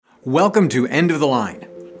Welcome to End of the Line.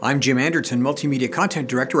 I'm Jim Anderton, Multimedia Content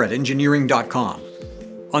Director at Engineering.com.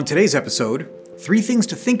 On today's episode, 3 things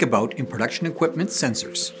to think about in production equipment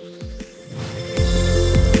sensors.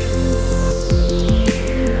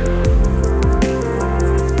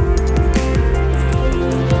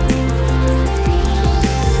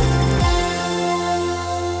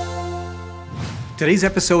 Today's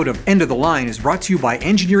episode of End of the Line is brought to you by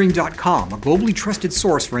Engineering.com, a globally trusted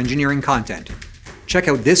source for engineering content. Check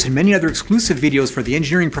out this and many other exclusive videos for the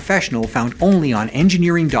engineering professional found only on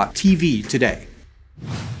engineering.tv today.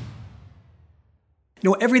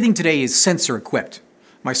 Everything today is sensor equipped.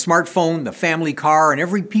 My smartphone, the family car, and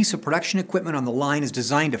every piece of production equipment on the line is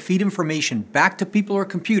designed to feed information back to people or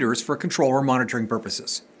computers for control or monitoring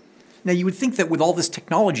purposes. Now, you would think that with all this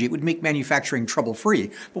technology, it would make manufacturing trouble-free,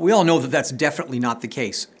 but we all know that that's definitely not the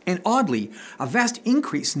case. And oddly, a vast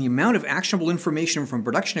increase in the amount of actionable information from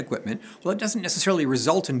production equipment, well, it doesn't necessarily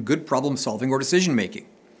result in good problem-solving or decision-making.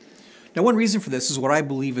 Now, one reason for this is what I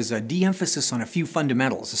believe is a de-emphasis on a few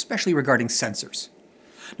fundamentals, especially regarding sensors.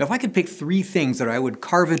 Now, if I could pick 3 things that I would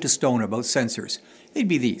carve into stone about sensors, they'd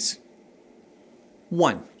be these.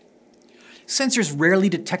 1. Sensors rarely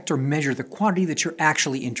detect or measure the quantity that you're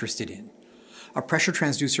actually interested in. A pressure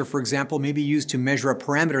transducer, for example, may be used to measure a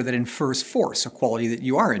parameter that infers force, a quality that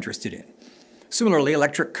you are interested in. Similarly,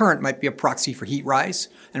 electric current might be a proxy for heat rise,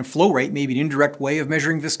 and flow rate may be an indirect way of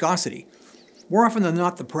measuring viscosity. More often than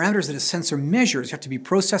not, the parameters that a sensor measures have to be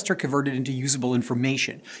processed or converted into usable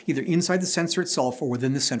information, either inside the sensor itself or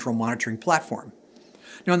within the central monitoring platform.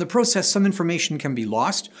 Now, in the process, some information can be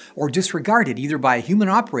lost or disregarded either by a human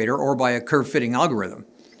operator or by a curve-fitting algorithm.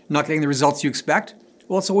 Not getting the results you expect?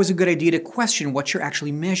 Well, it's always a good idea to question what you're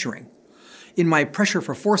actually measuring. In my pressure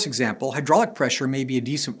for force example, hydraulic pressure may be a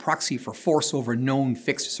decent proxy for force over a known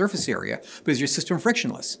fixed surface area, but is your system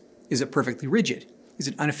frictionless? Is it perfectly rigid? Is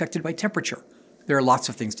it unaffected by temperature? There are lots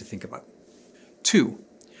of things to think about. 2.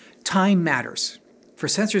 Time matters. For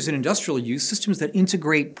sensors in industrial use, systems that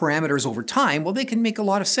integrate parameters over time, well, they can make a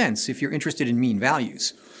lot of sense if you're interested in mean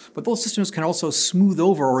values. But those systems can also smooth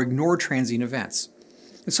over or ignore transient events.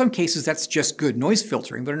 In some cases, that's just good noise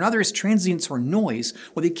filtering, but in others, transients or noise,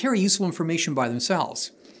 well, they carry useful information by themselves.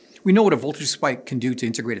 We know what a voltage spike can do to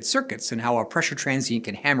integrated circuits and how a pressure transient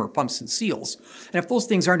can hammer pumps and seals. And if those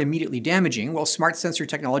things aren't immediately damaging, well, smart sensor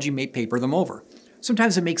technology may paper them over.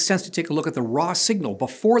 Sometimes it makes sense to take a look at the raw signal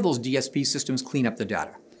before those DSP systems clean up the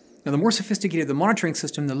data. Now, the more sophisticated the monitoring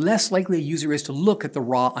system, the less likely a user is to look at the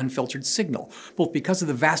raw, unfiltered signal, both because of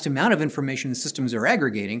the vast amount of information the systems are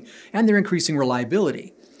aggregating and their increasing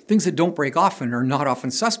reliability. Things that don't break often are not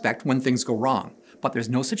often suspect when things go wrong, but there's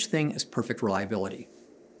no such thing as perfect reliability.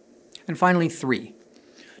 And finally, 3.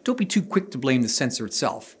 Don't be too quick to blame the sensor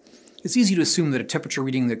itself. It's easy to assume that a temperature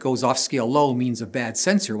reading that goes off scale low means a bad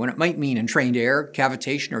sensor when it might mean entrained air,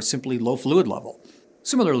 cavitation, or simply low fluid level.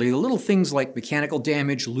 Similarly, the little things like mechanical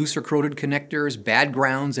damage, loose or corroded connectors, bad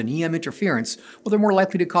grounds, and EM interference, well, they're more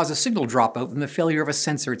likely to cause a signal dropout than the failure of a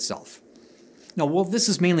sensor itself. Now, while this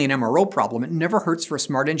is mainly an MRO problem, it never hurts for a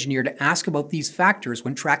smart engineer to ask about these factors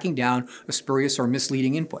when tracking down a spurious or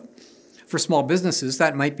misleading input. For small businesses,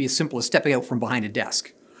 that might be as simple as stepping out from behind a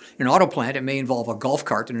desk. In an auto plant, it may involve a golf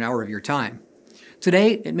cart in an hour of your time.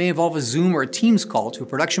 Today, it may involve a Zoom or a Teams call to a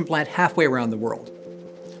production plant halfway around the world.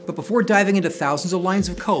 But before diving into thousands of lines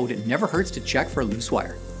of code, it never hurts to check for a loose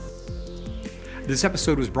wire. This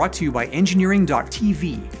episode was brought to you by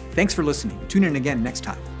Engineering.tv. Thanks for listening. Tune in again next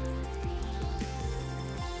time.